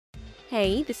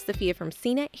Hey, this is Sophia from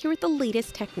CNET here with the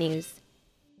latest tech news.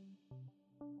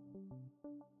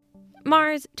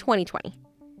 Mars 2020.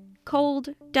 Cold,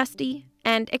 dusty,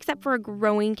 and except for a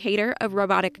growing cadre of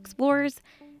robotic explorers,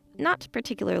 not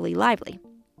particularly lively.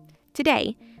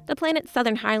 Today, the planet's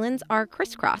southern highlands are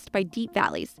crisscrossed by deep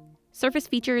valleys, surface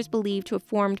features believed to have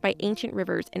formed by ancient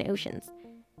rivers and oceans.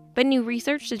 But new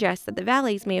research suggests that the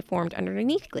valleys may have formed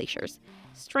underneath glaciers,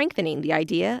 strengthening the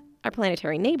idea our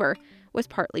planetary neighbor was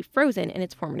partly frozen in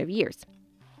its formative years.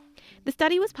 The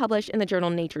study was published in the journal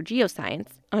Nature Geoscience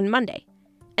on Monday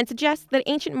and suggests that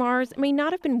ancient Mars may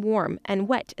not have been warm and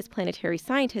wet as planetary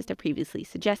scientists have previously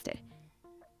suggested.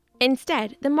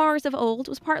 Instead, the Mars of old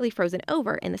was partly frozen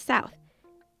over in the south,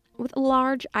 with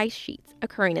large ice sheets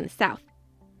occurring in the south.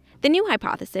 The new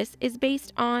hypothesis is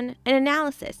based on an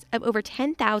analysis of over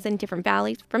 10,000 different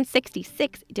valleys from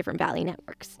 66 different valley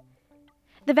networks.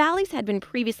 The valleys had been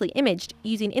previously imaged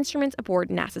using instruments aboard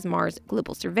NASA's Mars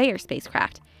Global Surveyor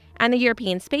spacecraft and the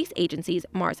European Space Agency's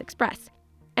Mars Express,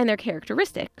 and their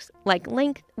characteristics, like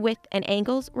length, width, and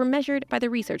angles, were measured by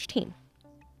the research team.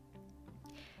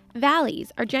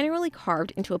 Valleys are generally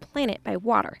carved into a planet by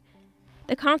water.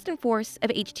 The constant force of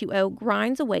H2O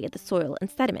grinds away at the soil and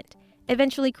sediment,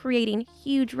 eventually creating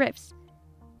huge rifts.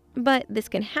 But this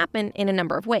can happen in a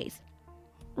number of ways.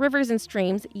 Rivers and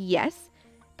streams, yes,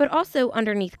 but also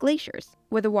underneath glaciers,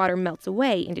 where the water melts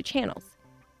away into channels.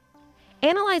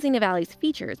 Analyzing a valley's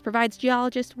features provides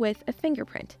geologists with a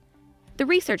fingerprint. The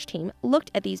research team looked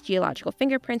at these geological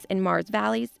fingerprints in Mars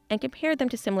valleys and compared them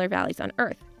to similar valleys on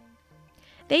Earth.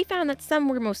 They found that some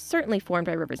were most certainly formed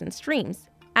by rivers and streams,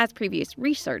 as previous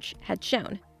research had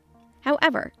shown.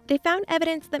 However, they found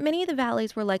evidence that many of the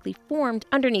valleys were likely formed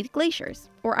underneath glaciers,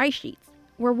 or ice sheets,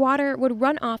 where water would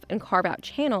run off and carve out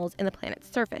channels in the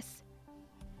planet's surface.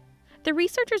 The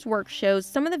researchers' work shows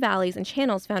some of the valleys and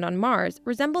channels found on Mars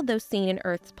resembled those seen in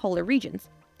Earth's polar regions,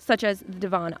 such as the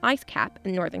Devon ice cap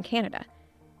in northern Canada.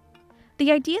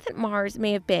 The idea that Mars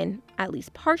may have been, at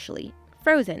least partially,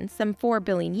 frozen some 4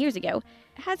 billion years ago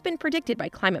has been predicted by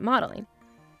climate modeling,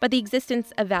 but the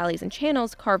existence of valleys and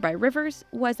channels carved by rivers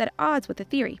was at odds with the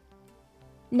theory.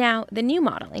 Now, the new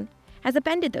modeling has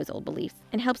upended those old beliefs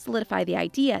and helped solidify the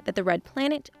idea that the red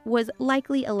planet was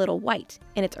likely a little white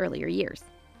in its earlier years.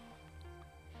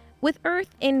 With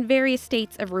Earth in various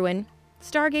states of ruin,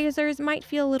 stargazers might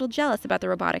feel a little jealous about the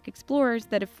robotic explorers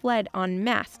that have fled en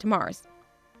masse to Mars.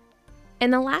 In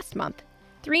the last month,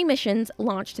 3 missions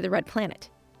launched to the Red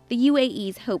Planet: the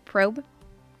UAE's Hope probe,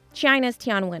 China's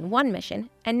Tianwen-1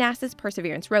 mission, and NASA's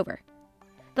Perseverance rover.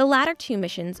 The latter 2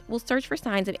 missions will search for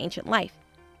signs of ancient life,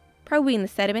 probing the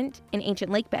sediment in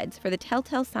ancient lake beds for the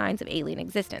telltale signs of alien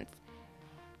existence.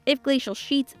 If glacial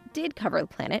sheets did cover the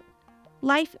planet,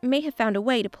 life may have found a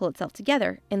way to pull itself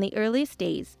together in the earliest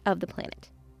days of the planet.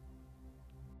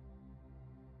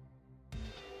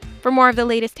 For more of the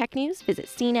latest tech news, visit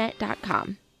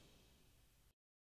cnet.com.